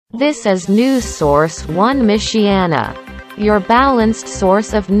This is News Source 1 Michiana, your balanced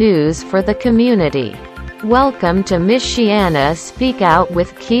source of news for the community. Welcome to Michiana Speak Out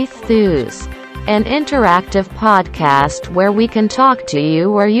with Keith Thews, an interactive podcast where we can talk to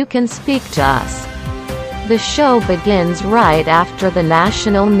you or you can speak to us. The show begins right after the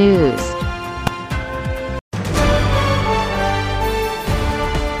national news.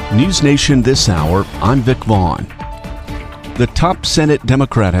 News Nation this hour, I'm Vic Vaughn. The top Senate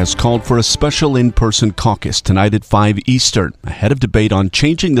Democrat has called for a special in-person caucus tonight at 5 Eastern, ahead of debate on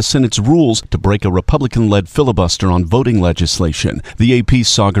changing the Senate's rules to break a Republican-led filibuster on voting legislation. The AP's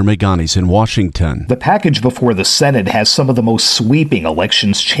Sagar Meghani's in Washington. The package before the Senate has some of the most sweeping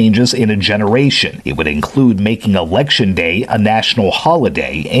elections changes in a generation. It would include making Election Day a national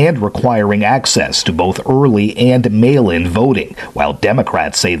holiday and requiring access to both early and mail-in voting, while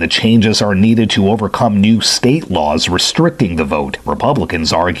Democrats say the changes are needed to overcome new state laws restricting the vote.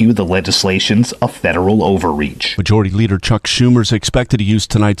 Republicans argue the legislation's a federal overreach. Majority Leader Chuck Schumer is expected to use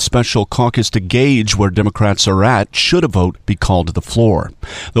tonight's special caucus to gauge where Democrats are at should a vote be called to the floor.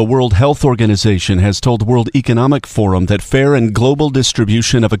 The World Health Organization has told the World Economic Forum that fair and global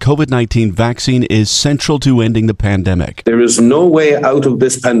distribution of a COVID-19 vaccine is central to ending the pandemic. There is no way out of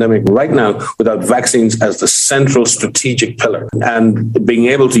this pandemic right now without vaccines as the central strategic pillar. And being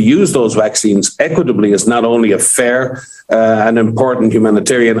able to use those vaccines equitably is not only a fair an important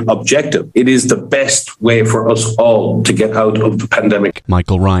humanitarian objective. It is the best way for us all to get out of the pandemic.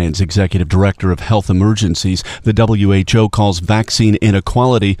 Michael Ryan's executive director of health emergencies. The WHO calls vaccine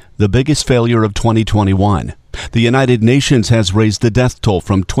inequality the biggest failure of 2021. The United Nations has raised the death toll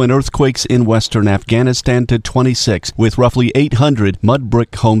from twin earthquakes in western Afghanistan to 26, with roughly 800 mud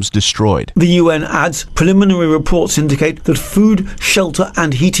brick homes destroyed. The UN adds preliminary reports indicate that food, shelter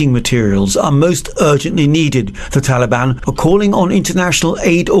and heating materials are most urgently needed. The Taliban are calling on international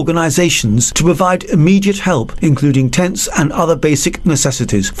aid organizations to provide immediate help, including tents and other basic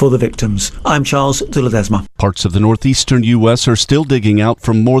necessities for the victims. I'm Charles de Ledesma. Parts of the northeastern U.S. are still digging out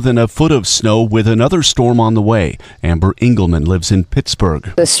from more than a foot of snow with another storm on the way. Amber Engelman lives in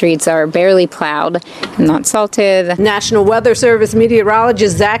Pittsburgh. The streets are barely plowed and not salted. National Weather Service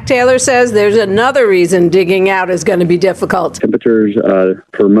meteorologist Zach Taylor says there's another reason digging out is going to be difficult. Temperatures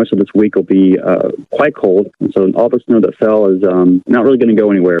for most of this week will be quite cold, and so all the snow that fell is not really going to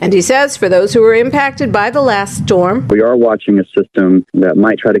go anywhere. And he says for those who were impacted by the last storm, we are watching a system that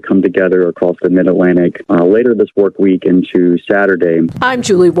might try to come together across the Mid-Atlantic later this work week into Saturday. I'm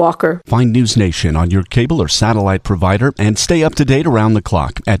Julie Walker. Find News Nation on your cable or satellite provider and stay up to date around the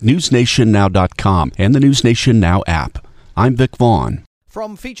clock at newsnationnow.com and the News Nation Now app. I'm Vic Vaughn.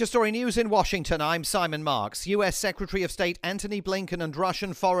 From Feature Story News in Washington, I'm Simon Marks. U.S. Secretary of State Antony Blinken and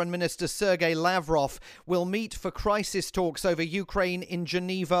Russian Foreign Minister Sergei Lavrov will meet for crisis talks over Ukraine in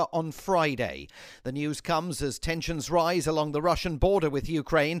Geneva on Friday. The news comes as tensions rise along the Russian border with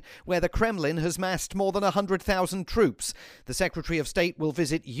Ukraine, where the Kremlin has massed more than 100,000 troops. The Secretary of State will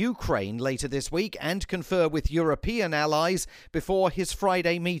visit Ukraine later this week and confer with European allies before his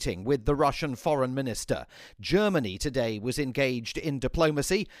Friday meeting with the Russian Foreign Minister. Germany today was engaged in diplomacy,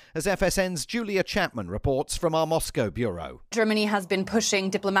 as FSN's Julia Chapman reports from our Moscow bureau. Germany has been pushing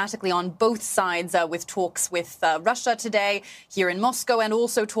diplomatically on both sides with talks with Russia today here in Moscow, and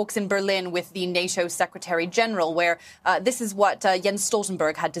also talks in Berlin with the NATO Secretary General, where this is what Jens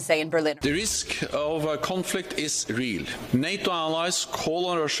Stoltenberg had to say in Berlin. The risk of a conflict is real. NATO allies call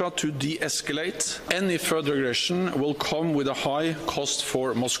on Russia to de-escalate. Any further aggression will come with a high cost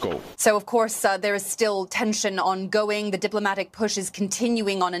for Moscow. So, of course, there is still tension ongoing. The diplomatic push is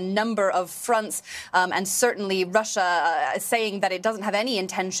continuing on a number of fronts, and certainly Russia saying that it doesn't have any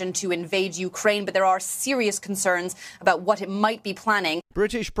intention to invade Ukraine, but there are serious concerns about what it might be planning.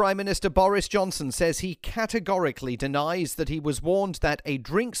 British Prime Minister Boris Johnson says he categorically denies that he was warned that a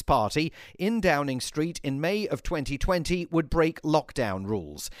drinks party in Downing Street in May of 2020 would break lockdown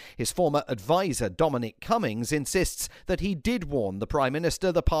rules. His former advisor Dominic Cummings insists that he did warn the Prime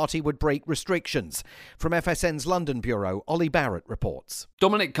Minister the party would break restrictions. From FSN's London bureau, Ollie Barrett reports.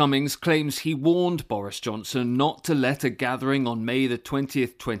 Dominic Cummings claims he warned Boris Johnson not to let a gathering on May the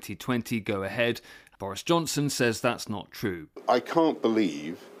 20th, 2020 go ahead. Boris Johnson says that's not true. I can't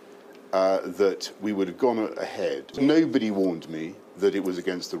believe that we would have gone ahead. Nobody warned me. that it was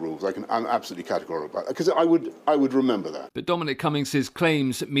against the rules. I'm absolutely categorical about that, because I would remember that. But Dominic Cummings'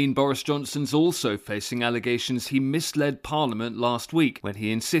 claims mean Boris Johnson's also facing allegations he misled Parliament last week when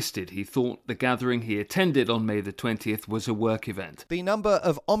he insisted he thought the gathering he attended on May the 20th was a work event. The number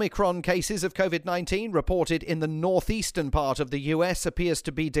of Omicron cases of COVID-19 reported in the northeastern part of the US appears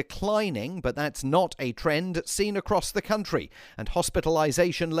to be declining, but that's not a trend seen across the country, and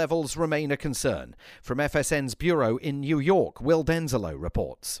hospitalization levels remain a concern. From FSN's bureau in New York, Will Denzelo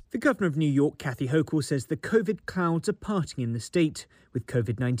reports. The Governor of New York, Kathy Hochul, says the COVID clouds are parting in the state, with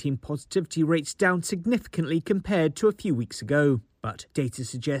COVID-19 positivity rates down significantly compared to a few weeks ago. But data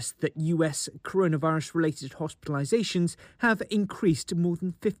suggests that US coronavirus-related hospitalizations have increased more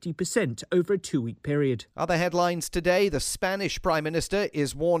than 50% over a 2-week period. Other headlines today: the Spanish Prime Minister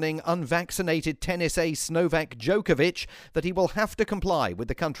is warning unvaccinated tennis ace Novak Djokovic that he will have to comply with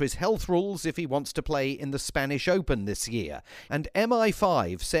the country's health rules if he wants to play in the Spanish Open this year. And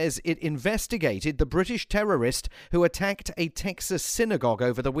MI5 says it investigated the British terrorist who attacked a Texas synagogue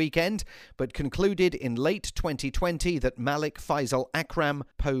over the weekend, but concluded in late 2020 that Malik Faisal Akram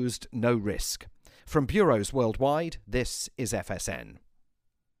posed no risk. From bureaus worldwide, this is FSN.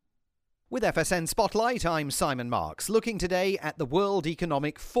 With FSN Spotlight, I'm Simon Marks, looking today at the World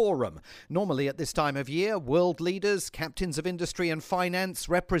Economic Forum. Normally at this time of year, world leaders, captains of industry and finance,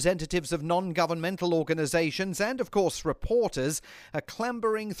 representatives of non-governmental organisations and, of course, reporters are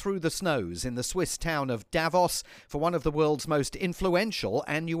clambering through the snows in the Swiss town of Davos for one of the world's most influential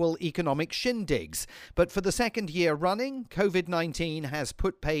annual economic shindigs. But for the second year running, COVID-19 has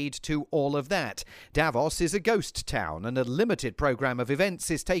put paid to all of that. Davos is a ghost town and a limited programme of events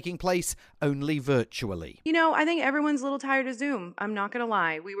is taking place only virtually. You know, I think everyone's a little tired of Zoom. I'm not going to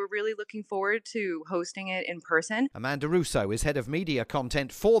lie. We were really looking forward to hosting it in person. Amanda Russo is head of media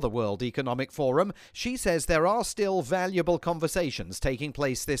content for the World Economic Forum. She says there are still valuable conversations taking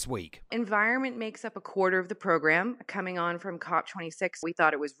place this week. Environment makes up a quarter of the program. Coming on from COP26, we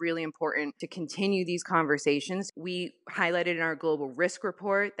thought it was really important to continue these conversations. We highlighted in our global risk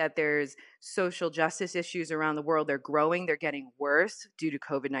report that there's social justice issues around the world. They're growing. They're getting worse due to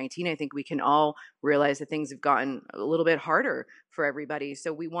COVID-19. I think we can all realize that things have gotten a little bit harder for everybody.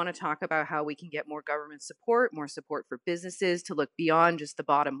 So we want to talk about how we can get more government support, more support for businesses to look beyond just the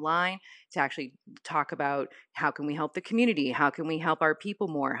bottom line, to actually talk about how can we help the community? How can we help our people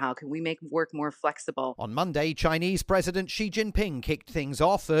more? How can we make work more flexible? On Monday, Chinese President Xi Jinping kicked things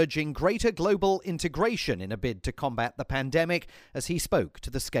off, urging greater global integration in a bid to combat the pandemic as he spoke to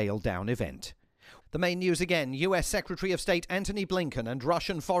the scaled-down event. The main news again: US Secretary of State Antony Blinken and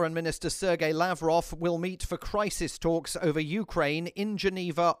Russian Foreign Minister Sergei Lavrov will meet for crisis talks over Ukraine in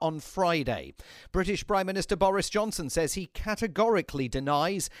Geneva on Friday. British Prime Minister Boris Johnson says he categorically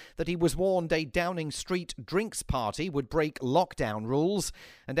denies that he was warned a Downing Street drinks party would break lockdown rules.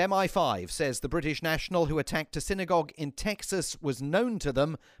 And MI5 says the British national who attacked a synagogue in Texas was known to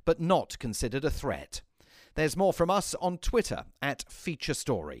them but not considered a threat. There's more from us on Twitter at Feature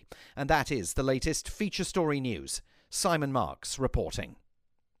Story. And that is the latest Feature Story news. Simon Marks reporting.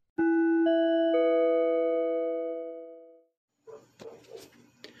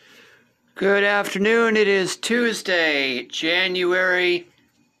 Good afternoon. It is Tuesday, January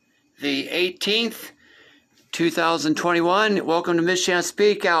the 18th, 2021. Welcome to Michiana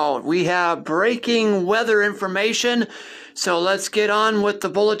Speak Out. We have breaking weather information, so let's get on with the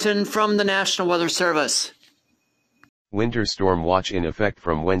bulletin from the National Weather Service. Winter storm watch in effect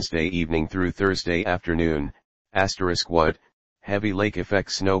from Wednesday evening through Thursday afternoon. *WOOD, heavy lake effect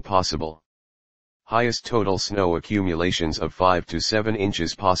snow possible. Highest total snow accumulations of 5 to 7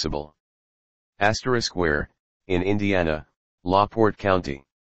 inches possible. *WHERE, in Indiana, LaPorte County.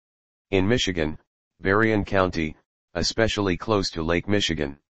 In Michigan, Berrien County, especially close to Lake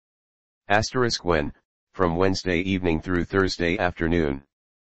Michigan. *WHEN, from Wednesday evening through Thursday afternoon.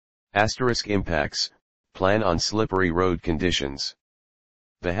 *impacts, plan on slippery road conditions.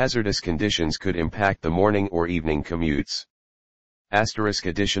 The hazardous conditions could impact the morning or evening commutes.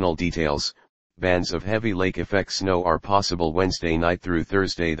 Additional details, bands of heavy lake effect snow are possible Wednesday night through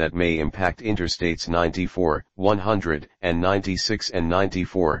Thursday that may impact interstates 94, 100, and 96 and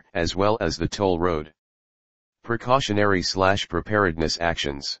 94, as well as the toll road. Precautionary/preparedness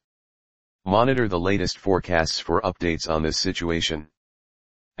actions. Monitor the latest forecasts for updates on this situation.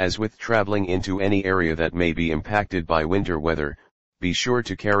 As with traveling into any area that may be impacted by winter weather, be sure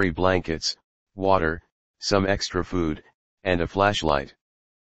to carry blankets, water, some extra food, and a flashlight.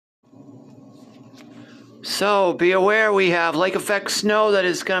 So be aware we have lake effect snow that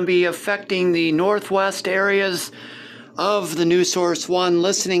is going to be affecting the northwest areas of the New Source One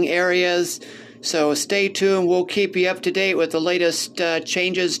listening areas. So stay tuned. We'll keep you up to date with the latest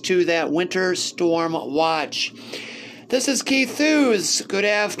changes to that winter storm watch. This is Keith Thews. Good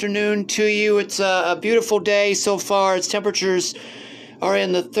afternoon to you. It's a beautiful day so far. Its temperatures are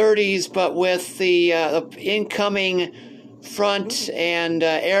in the 30s, but with the incoming front and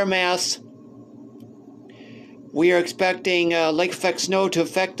air mass, we are expecting lake effect snow to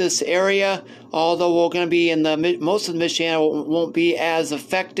affect this area, although we're going to be in most of the Michiana won't be as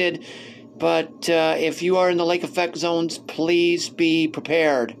affected. But if you are in the lake effect zones, please be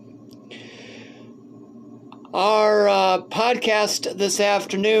prepared. Our podcast this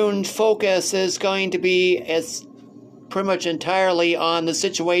afternoon focus is going to be pretty much entirely on the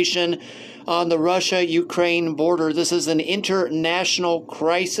situation on the Russia-Ukraine border. This is an international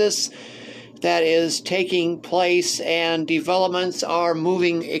crisis that is taking place, and developments are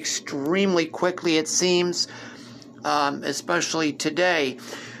moving extremely quickly, it seems, especially today.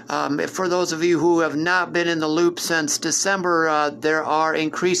 For those of you who have not been in the loop since December, there are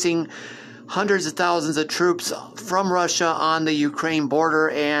increasing hundreds of thousands of troops from Russia on the Ukraine border,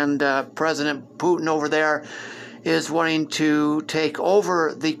 and President Putin over there is wanting to take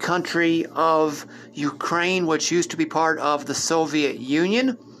over the country of Ukraine, which used to be part of the Soviet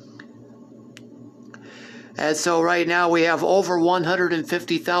Union. And so right now we have over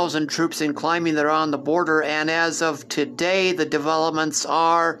 150,000 troops in climbing that are on the border, and as of today, the developments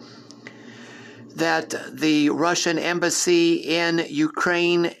are that the Russian embassy in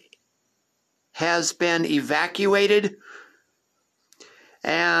Ukraine has been evacuated,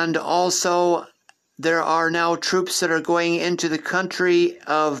 and also there are now troops that are going into the country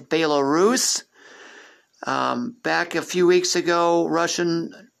of Belarus. Back a few weeks ago,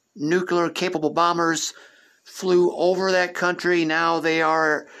 Russian nuclear-capable bombers flew over that country. Now they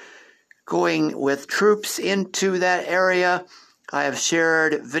are going with troops into that area. I have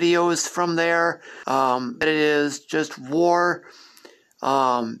shared videos from there. It is just war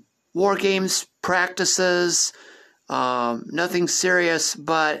games, practices, nothing serious,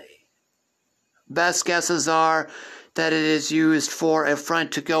 but best guesses are that it is used for a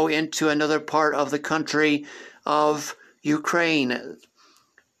front to go into another part of the country of Ukraine.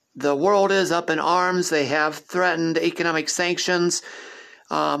 The world is up in arms. They have threatened economic sanctions.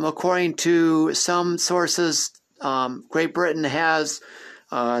 According to some sources, Great Britain has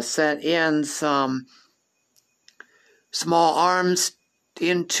sent in some small arms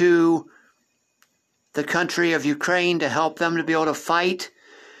into the country of Ukraine to help them to be able to fight.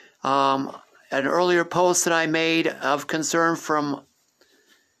 An earlier post that I made of concern from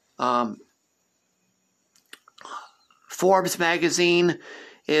Forbes magazine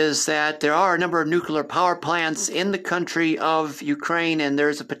is that there are a number of nuclear power plants in the country of Ukraine, and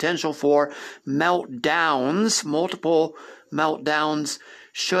there's a potential for meltdowns, multiple meltdowns,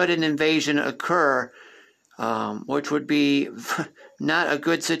 should an invasion occur, which would be not a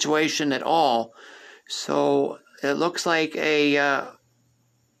good situation at all. So it looks like a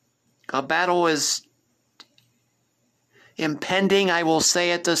battle is impending, I will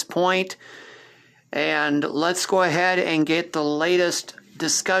say at this point. And let's go ahead and get the latest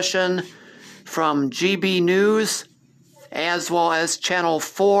discussion from GB News as well as Channel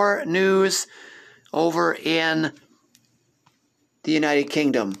 4 News over in the United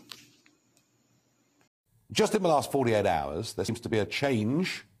Kingdom. Just in the last 48 hours, there seems to be a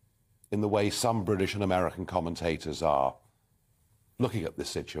change in the way some British and American commentators are looking at this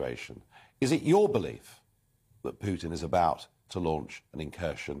situation. Is it your belief that Putin is about to launch an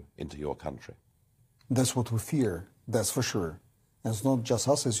incursion into your country? That's what we fear, that's for sure. And it's not just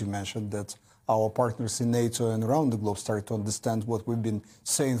us, as you mentioned, that our partners in NATO and around the globe start to understand what we've been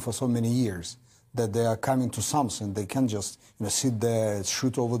saying for so many years, that they are coming to something. They can't just sit there,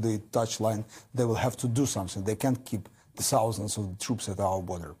 shoot over the touchline. They will have to do something. They can't keep the thousands of troops at our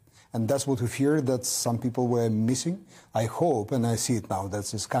border. And that's what we fear, that some people were missing. I hope, and I see it now,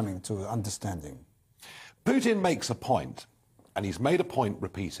 that it's coming to understanding. Putin makes a point, and he's made a point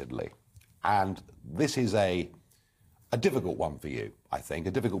repeatedly, and this is a difficult one for you, I think,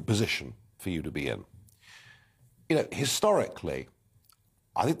 a difficult position for you to be in. You know, historically,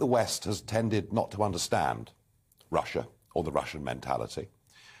 I think the West has tended not to understand Russia or the Russian mentality,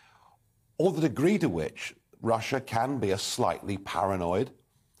 or the degree to which Russia can be a slightly paranoid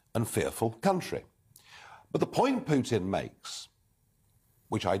and fearful country. But the point Putin makes,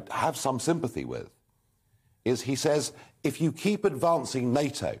 which I have some sympathy with, is he says, if you keep advancing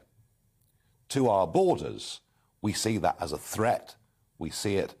NATO to our borders, we see that as a threat. We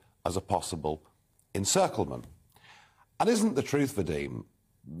see it as a possible encirclement. And isn't the truth, Vadim,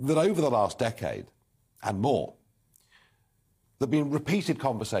 that over the last decade and more, There have been repeated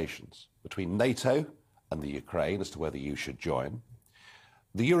conversations between NATO and the Ukraine as to whether you should join.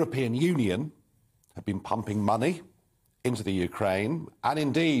 The European Union have been pumping money into the Ukraine, and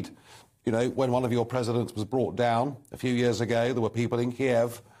indeed, you know, when one of your presidents was brought down a few years ago, there were people in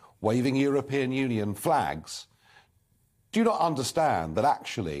Kiev waving European Union flags. Do you not understand that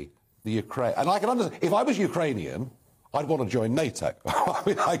actually the Ukraine... And I can understand, if I was Ukrainian, I'd want to join NATO. I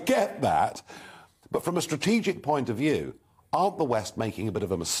mean, I get that. But from a strategic point of view, aren't the West making a bit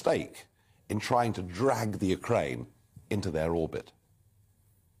of a mistake in trying to drag the Ukraine into their orbit?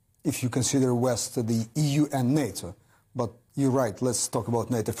 If you consider West the EU and NATO, but you're right, let's talk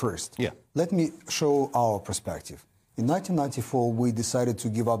about NATO first. Yeah. Let me show our perspective. In 1994, we decided to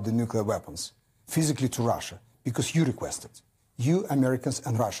give up the nuclear weapons physically to Russia because you requested. You, Americans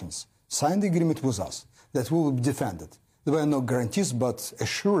and Russians, signed the agreement with us that we will defend it. There were no guarantees, but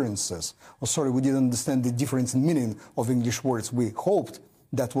assurances. Oh, sorry, we didn't understand the difference in meaning of English words. We hoped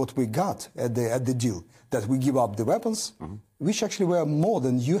that what we got at the deal, that we give up the weapons, which actually were more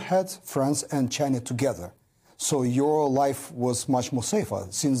than you had France and China together. So your life was much more safer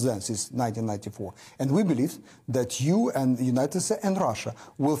since then, since 1994. And we believe that you and the United States and Russia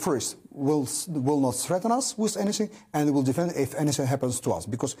will not threaten us with anything and will defend if anything happens to us,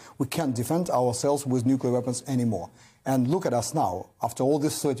 because we can't defend ourselves with nuclear weapons anymore. And look at us now, after all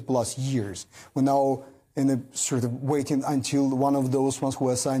these 30 plus years, we're now in a sort of waiting until one of those ones who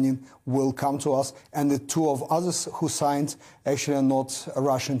are signing will come to us, and the two of others who signed actually are not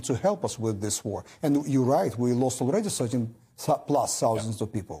Russian to help us with this war. And you're right, we lost already 13 plus thousands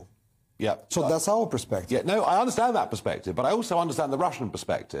of people. Yeah. So that's our perspective. Yeah, no, I understand that perspective, but I also understand the Russian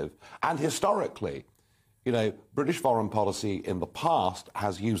perspective. And historically, you know, British foreign policy in the past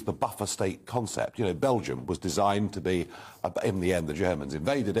has used the buffer state concept. You know, Belgium was designed to be, in the end, the Germans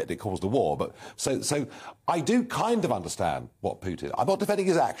invaded it, it caused a war. But so I do kind of understand what Putin... I'm not defending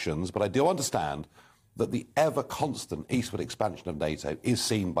his actions, but I do understand that the ever-constant eastward expansion of NATO is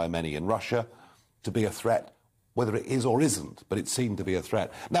seen by many in Russia to be a threat, whether it is or isn't, but it's seen to be a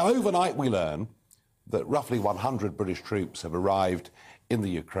threat. Now, overnight we learn that roughly 100 British troops have arrived in the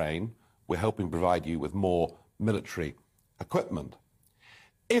Ukraine. We're helping provide you with more military equipment.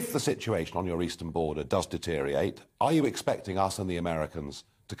 If the situation on your eastern border does deteriorate, are you expecting us and the Americans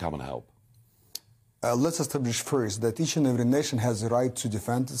to come and help? Let's establish first that each and every nation has the right to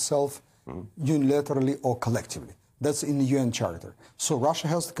defend itself unilaterally or collectively. That's in the UN Charter. So Russia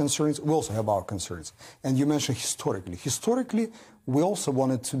has the concerns, we also have our concerns. And you mentioned historically. Historically, we also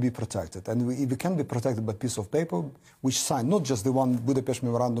wanted to be protected. And we can be protected by a piece of paper, which signed, not just the one Budapest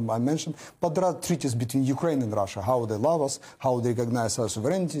Memorandum I mentioned, but there are treaties between Ukraine and Russia, how they love us, how they recognize our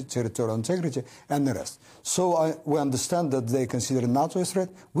sovereignty, territorial integrity, and the rest. So we understand that they consider NATO a threat.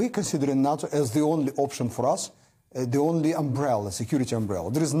 We consider NATO as the only option for us, the only umbrella, security umbrella.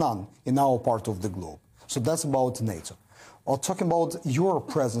 There is none in our part of the globe. So that's about NATO. Or talking about your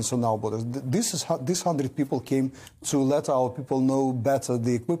presence on our borders, this 100 people came to let our people know better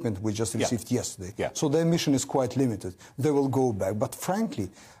the equipment we just received yesterday. Yeah. So their mission is quite limited. They will go back. But frankly,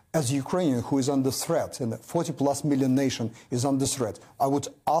 as a Ukrainian who is under threat, and a 40+ million nation is under threat, I would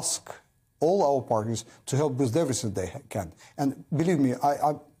ask all our partners to help with everything they can. And believe me,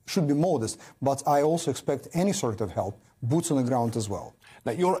 I should be modest, but I also expect any sort of help, boots on the ground as well.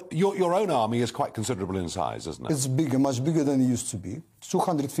 Now, your own army is quite considerable in size, isn't it? It's bigger, much bigger than it used to be.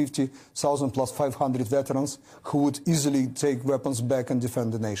 250,000 plus 500 veterans who would easily take weapons back and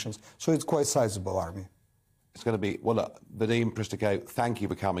defend the nations. So it's quite a sizable army. It's going to be, well, look, Vadim Prystaiko, thank you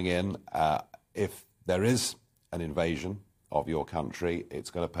for coming in. If there is an invasion of your country, it's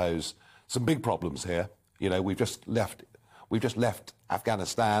going to pose some big problems here. You know, we've just left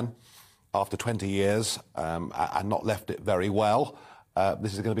Afghanistan after 20 years and not left it very well.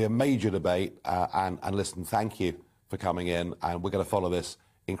 This is going to be a major debate, and listen, thank you for coming in, and we're going to follow this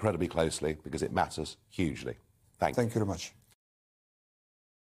incredibly closely because it matters hugely. Thank you. Thank you very much.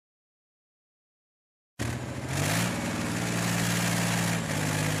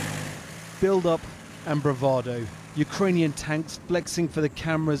 Build-up and bravado. Ukrainian tanks flexing for the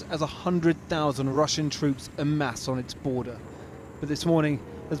cameras as 100,000 Russian troops amass on its border. But this morning,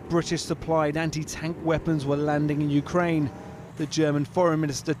 as British-supplied anti-tank weapons were landing in Ukraine, the German foreign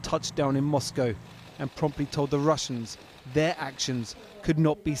minister touched down in Moscow and promptly told the Russians their actions could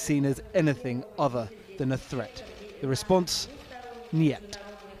not be seen as anything other than a threat. The response? Niet.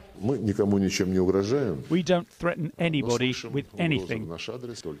 We don't threaten anybody with anything,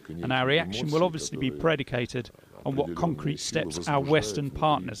 and our reaction will obviously be predicated on what concrete steps our Western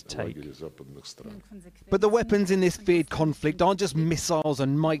partners take. But the weapons in this feared conflict aren't just missiles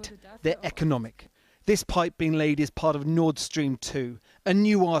and might, they're economic. This pipe being laid is part of Nord Stream 2, a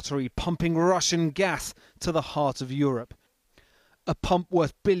new artery pumping Russian gas to the heart of Europe. A pump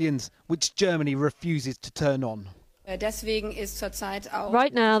worth billions, which Germany refuses to turn on.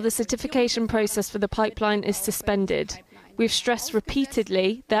 Right now, the certification process for the pipeline is suspended. We've stressed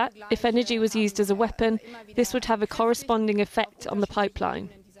repeatedly that, if energy was used as a weapon, this would have a corresponding effect on the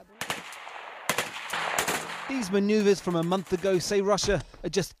pipeline. These manoeuvres from a month ago say Russia are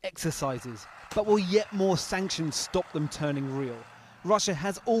just exercises, but will yet more sanctions stop them turning real? Russia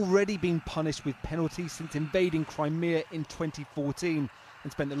has already been punished with penalties since invading Crimea in 2014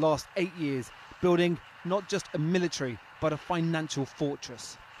 and spent the last 8 years building not just a military, but a financial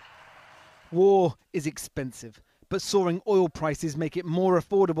fortress. War is expensive, but soaring oil prices make it more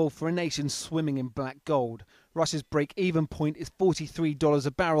affordable for a nation swimming in black gold. Russia's break-even point is $43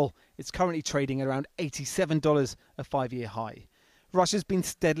 a barrel. It's currently trading at around $87, a 5-year high. Russia's been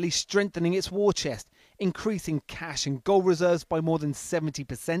steadily strengthening its war chest, increasing cash and gold reserves by more than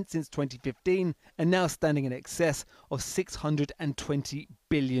 70% since 2015, and now standing in excess of $620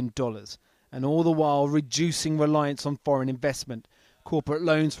 billion. And all the while reducing reliance on foreign investment. Corporate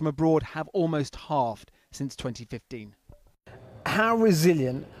loans from abroad have almost halved since 2015. How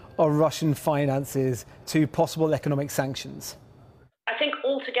resilient are Russian finances to possible economic sanctions? I think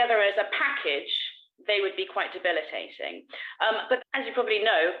altogether as a package, they would be quite debilitating. But as you probably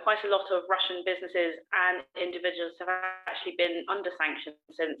know, quite a lot of Russian businesses and individuals have actually been under sanctions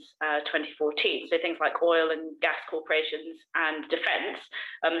since 2014. So things like oil and gas corporations and defence,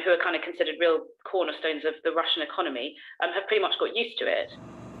 who are kind of considered real cornerstones of the Russian economy, have pretty much got used to it.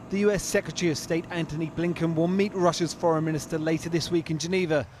 The US Secretary of State Antony Blinken will meet Russia's foreign minister later this week in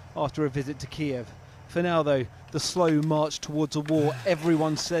Geneva after a visit to Kiev. For now, though, the slow march towards a war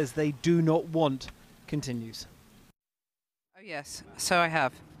everyone says they do not want continues. Oh yes, so I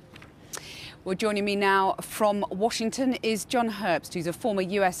have. Well, joining me now from Washington is John Herbst, who's a former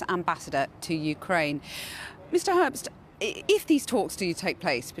US ambassador to Ukraine. Mr. Herbst, if these talks do take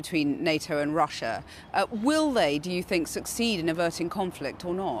place between NATO and Russia, will they, do you think, succeed in averting conflict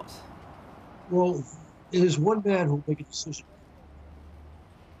or not? Well, it is one man who will make a decision.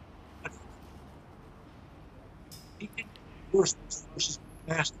 He can versus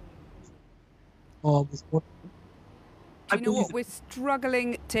master. You know what, we're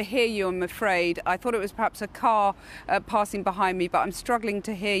struggling to hear you, I'm afraid. I thought it was perhaps a car passing behind me, but I'm struggling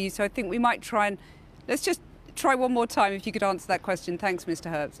to hear you, so I think we might try and... Let's just try one more time if you could answer that question. Thanks,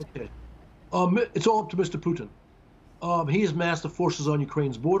 Mr. Herbst. Okay. It's all up to Mr. Putin. He has massed the forces on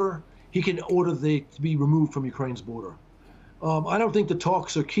Ukraine's border. He can order them to be removed from Ukraine's border. I don't think the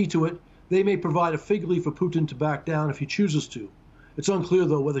talks are key to it. They may provide a fig leaf for Putin to back down if he chooses to. It's unclear,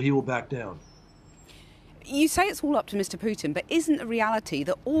 though, whether he will back down. You say it's all up to Mr. Putin, but isn't the reality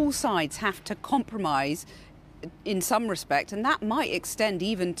that all sides have to compromise in some respect, and that might extend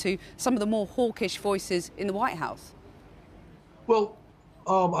even to some of the more hawkish voices in the White House? Well,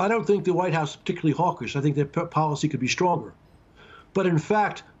 I don't think the White House is particularly hawkish. I think their policy could be stronger. But in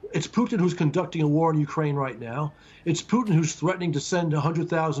fact, it's Putin who's conducting a war in Ukraine right now. It's Putin who's threatening to send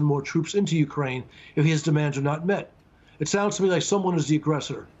 100,000 more troops into Ukraine if his demands are not met. It sounds to me like someone is the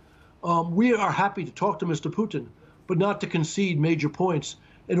aggressor. We are happy to talk to Mr. Putin, but not to concede major points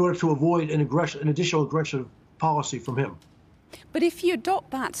in order to avoid an additional aggressive policy from him. But if you adopt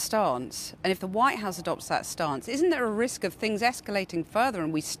that stance, and if the White House adopts that stance, isn't there a risk of things escalating further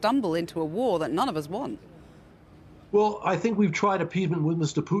and we stumble into a war that none of us want? Well, I think we've tried appeasement with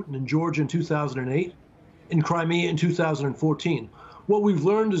Mr. Putin in Georgia in 2008, in Crimea in 2014. What we've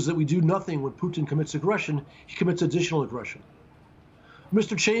learned is that we do nothing when Putin commits aggression, he commits additional aggression.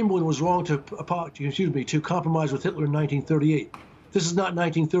 Mr. Chamberlain was wrong to compromise with Hitler in 1938. This is not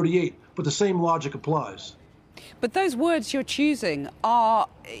 1938, but the same logic applies. But those words you're choosing are,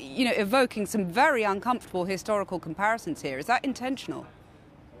 evoking some very uncomfortable historical comparisons here. Is that intentional?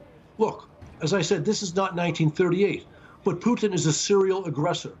 Look, as I said, this is not 1938, but Putin is a serial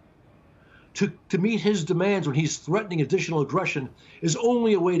aggressor. To meet his demands when he's threatening additional aggression is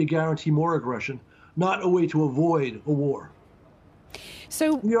only a way to guarantee more aggression, not a way to avoid a war.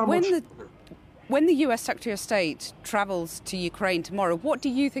 So when the US Secretary of State travels to Ukraine tomorrow, what do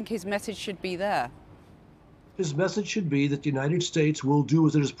you think his message should be there? His message should be that the United States will do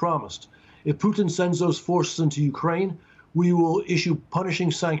as it has promised. If Putin sends those forces into Ukraine, we will issue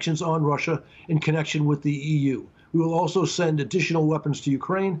punishing sanctions on Russia in connection with the EU. We will also send additional weapons to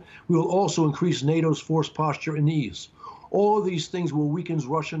Ukraine. We will also increase NATO's force posture in the east. All of these things will weaken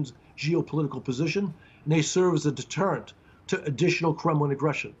Russia's geopolitical position, and they serve as a deterrent to additional Kremlin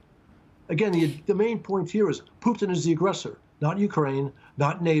aggression. Again, the main point here is Putin is the aggressor, not Ukraine,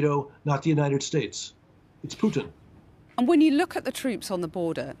 not NATO, not the United States. It's Putin. And when you look at the troops on the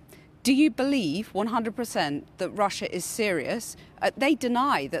border, do you believe 100% that Russia is serious? They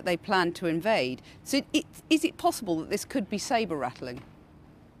deny that they plan to invade. So is it possible that this could be saber-rattling?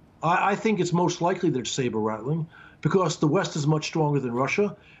 I think it's most likely that it's saber-rattling because the West is much stronger than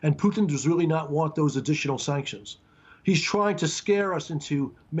Russia, and Putin does really not want those additional sanctions. He's trying to scare us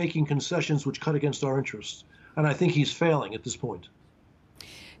into making concessions which cut against our interests, and I think he's failing at this point.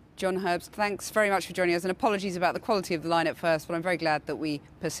 John Herbst, thanks very much for joining us, and apologies about the quality of the line at first, but I'm very glad that we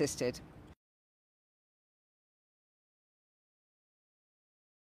persisted.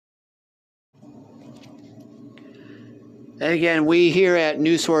 And again, we here at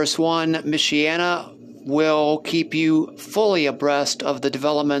Newssource One Michiana will keep you fully abreast of the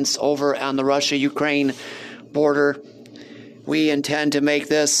developments over on the Russia-Ukraine border. We intend to make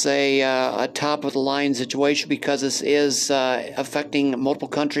this a top-of-the-line situation because this is affecting multiple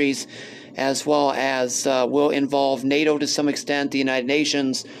countries as well as will involve NATO to some extent, the United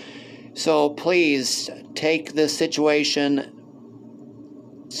Nations. So please take this situation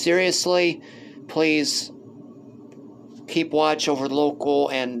seriously. Please keep watch over the local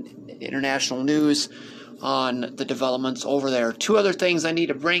and international news on the developments over there. Two other things I need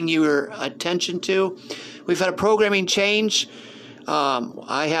to bring your attention to. We've had a programming change.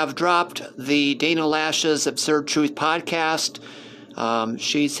 I have dropped the Dana Lash's Absurd Truth podcast.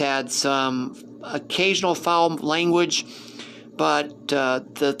 She's had some occasional foul language, but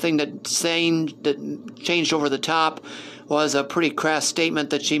the thing that changed over the top was a pretty crass statement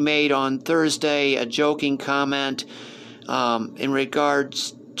that she made on Thursday, a joking comment in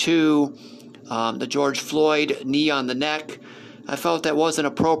regards to the George Floyd knee on the neck. I felt that wasn't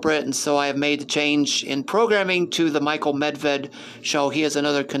appropriate, and so I have made the change in programming to the Michael Medved show. He is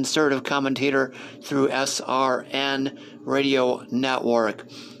another conservative commentator through SRN Radio Network.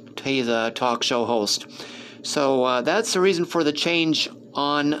 He's a talk show host. So that's the reason for the change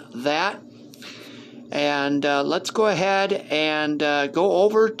on that. And let's go ahead and go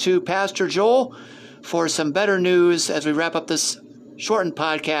over to Pastor Joel for some better news as we wrap up this shortened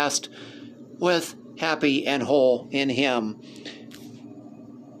podcast with Happy and Whole in Him.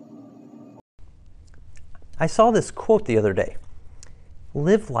 I saw this quote the other day.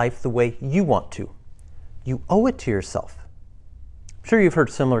 Live life the way you want to. You owe it to yourself. I'm sure you've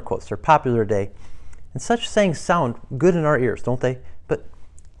heard similar quotes. They're popular today. And such sayings sound good in our ears, don't they? But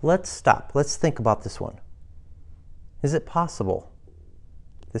let's stop. Let's think about this one. Is it possible?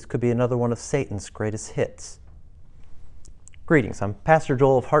 This could be another one of Satan's greatest hits. Greetings. I'm Pastor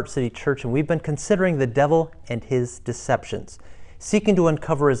Joel of Heart City Church, and we've been considering the devil and his deceptions, seeking to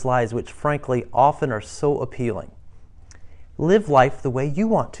uncover his lies, which frankly often are so appealing. Live life the way you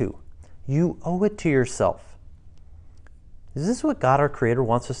want to. You owe it to yourself. Is this what God, our Creator,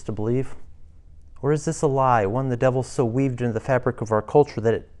 wants us to believe? Or is this a lie, one the devil's so weaved into the fabric of our culture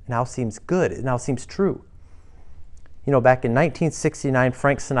that it now seems good, it now seems true? You know, back in 1969,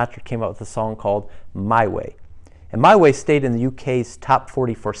 Frank Sinatra came out with a song called My Way. And My Way stayed in the UK's top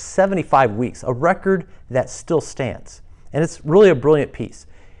 40 for 75 weeks, a record that still stands. And it's really a brilliant piece,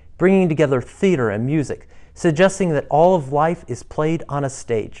 bringing together theater and music, suggesting that all of life is played on a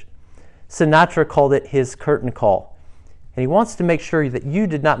stage. Sinatra called it his curtain call, and he wants to make sure that you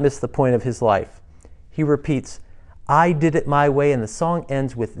did not miss the point of his life. He repeats, I did it my way, and the song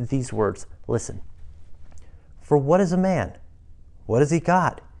ends with these words. Listen. For what is a man? What has he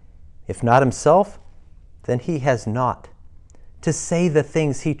got? If not himself, then he has naught to say the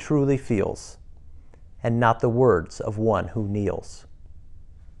things he truly feels, and not the words of one who kneels.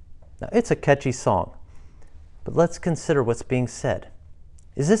 Now, it's a catchy song, but let's consider what's being said.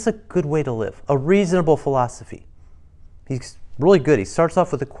 Is this a good way to live? A reasonable philosophy? He's really good. He starts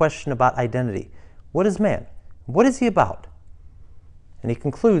off with a question about identity. What is man? What is he about? And he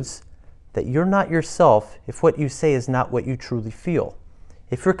concludes that you're not yourself if what you say is not what you truly feel.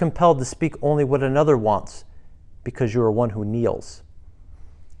 If you're compelled to speak only what another wants because you are one who kneels.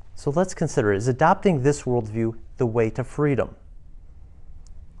 So let's consider, is adopting this worldview the way to freedom?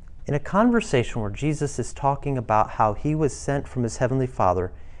 In a conversation where Jesus is talking about how he was sent from his heavenly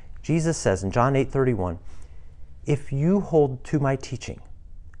Father, Jesus says in John 8:31, if you hold to my teaching,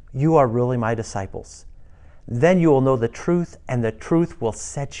 you are really my disciples. Then you will know the truth, and the truth will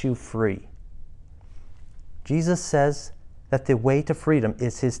set you free. Jesus says that the way to freedom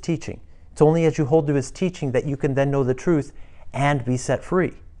is his teaching. It's only as you hold to his teaching that you can then know the truth and be set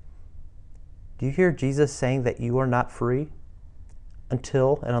free. Do you hear Jesus saying that you are not free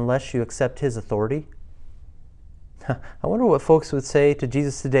until and unless you accept his authority? I wonder what folks would say to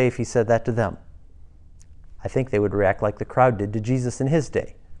Jesus today if he said that to them. I think they would react like the crowd did to Jesus in his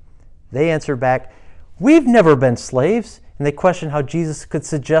day. They answer back, "We've never been slaves," and they question how Jesus could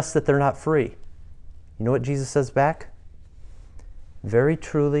suggest that they're not free. You know what Jesus says back? "Very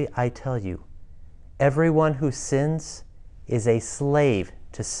truly, I tell you, everyone who sins is a slave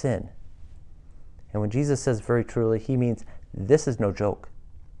to sin." And when Jesus says very truly, he means this is no joke.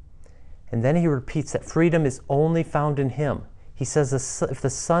 And then he repeats that freedom is only found in him. He says, if the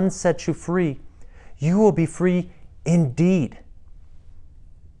Son sets you free, you will be free indeed.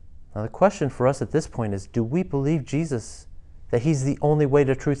 Now the question for us at this point is, do we believe Jesus, that he's the only way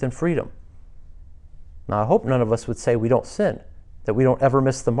to truth and freedom? Now I hope none of us would say we don't sin, that we don't ever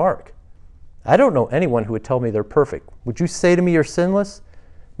miss the mark. I don't know anyone who would tell me they're perfect. Would you say to me you're sinless?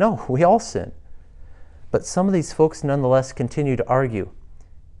 No, we all sin. But some of these folks nonetheless continue to argue.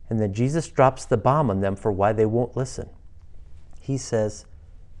 And then Jesus drops the bomb on them for why they won't listen. He says,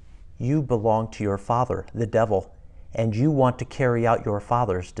 "You belong to your father, the devil, and you want to carry out your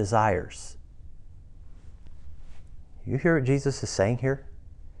father's desires." You hear what Jesus is saying here?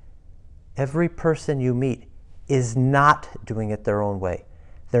 Every person you meet is not doing it their own way.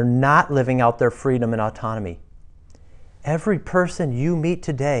 They're not living out their freedom and autonomy. Every person you meet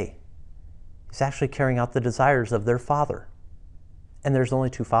today is actually carrying out the desires of their father. And there's only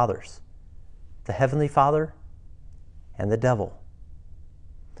two fathers, the Heavenly Father and the devil.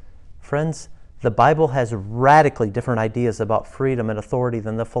 Friends, the Bible has radically different ideas about freedom and authority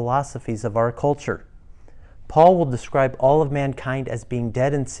than the philosophies of our culture. Paul will describe all of mankind as being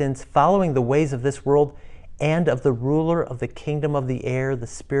dead in sins, following the ways of this world and of the ruler of the kingdom of the air, the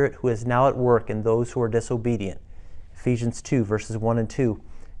Spirit who is now at work in those who are disobedient. Ephesians 2, verses 1 and 2.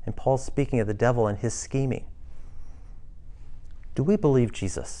 And Paul's speaking of the devil and his scheming. Do we believe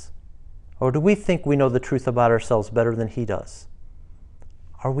Jesus? Or do we think we know the truth about ourselves better than he does?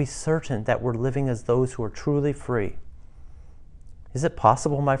 Are we certain that we're living as those who are truly free? Is it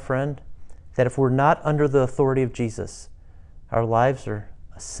possible, my friend, that if we're not under the authority of Jesus, our lives are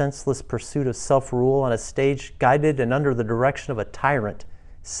a senseless pursuit of self-rule on a stage guided and under the direction of a tyrant,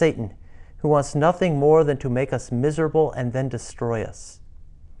 Satan, who wants nothing more than to make us miserable and then destroy us?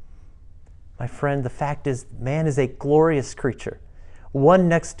 My friend, the fact is, man is a glorious creature, one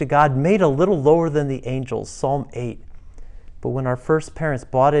next to God, made a little lower than the angels, Psalm 8. But when our first parents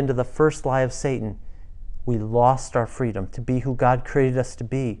bought into the first lie of Satan, we lost our freedom to be who God created us to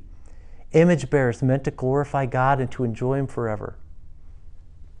be. Image bearers meant to glorify God and to enjoy him forever.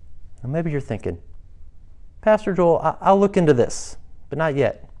 Now maybe you're thinking, Pastor Joel, I'll look into this, but not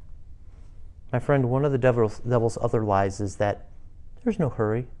yet. My friend, one of the devil's other lies is that there's no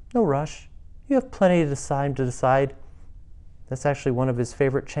hurry, no rush. You have plenty of time to decide. That's actually one of his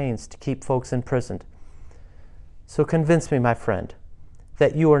favorite chains to keep folks imprisoned. So convince me, my friend,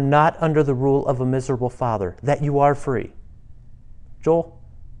 that you are not under the rule of a miserable father, that you are free. Joel,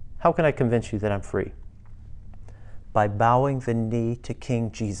 how can I convince you that I'm free? By bowing the knee to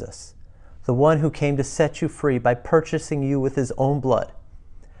King Jesus, the one who came to set you free by purchasing you with his own blood.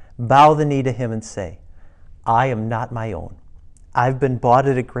 Bow the knee to him and say, "I am not my own. I've been bought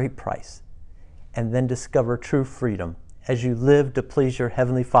at a great price." And then discover true freedom as you live to please your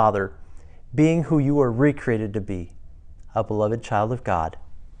Heavenly Father, being who you were recreated to be, a beloved child of God.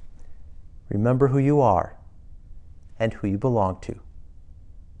 Remember who you are and who you belong to.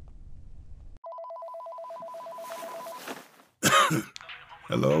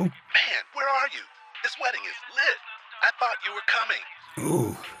 Hello? Man, where are you? This wedding is lit. I thought you were coming.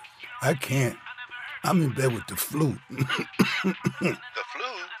 Ooh, I can't. I'm in bed with the flu. The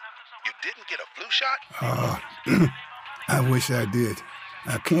flu? You didn't get a flu shot? I wish I did.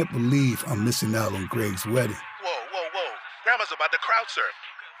 I can't believe I'm missing out on Greg's wedding. Whoa. Grandma's about to crowd surf.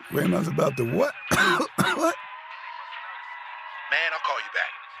 Grandma's about to what? What? Man, I'll call you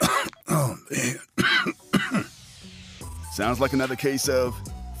back. Oh, man. Sounds like another case of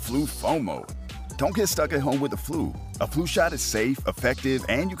flu FOMO. Don't get stuck at home with the flu. A flu shot is safe, effective,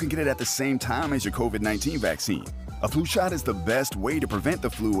 and you can get it at the same time as your COVID-19 vaccine. A flu shot is the best way to prevent the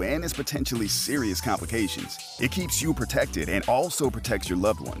flu and its potentially serious complications. It keeps you protected and also protects your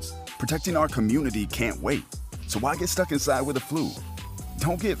loved ones. Protecting our community can't wait. So why get stuck inside with the flu?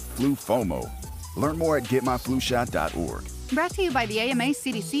 Don't get flu FOMO. Learn more at getmyflushot.org. Brought to you by the AMA,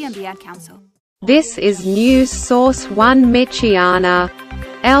 CDC, and the Ad Council. This is News Source 1 Michiana,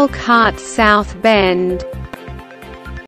 Elkhart, South Bend.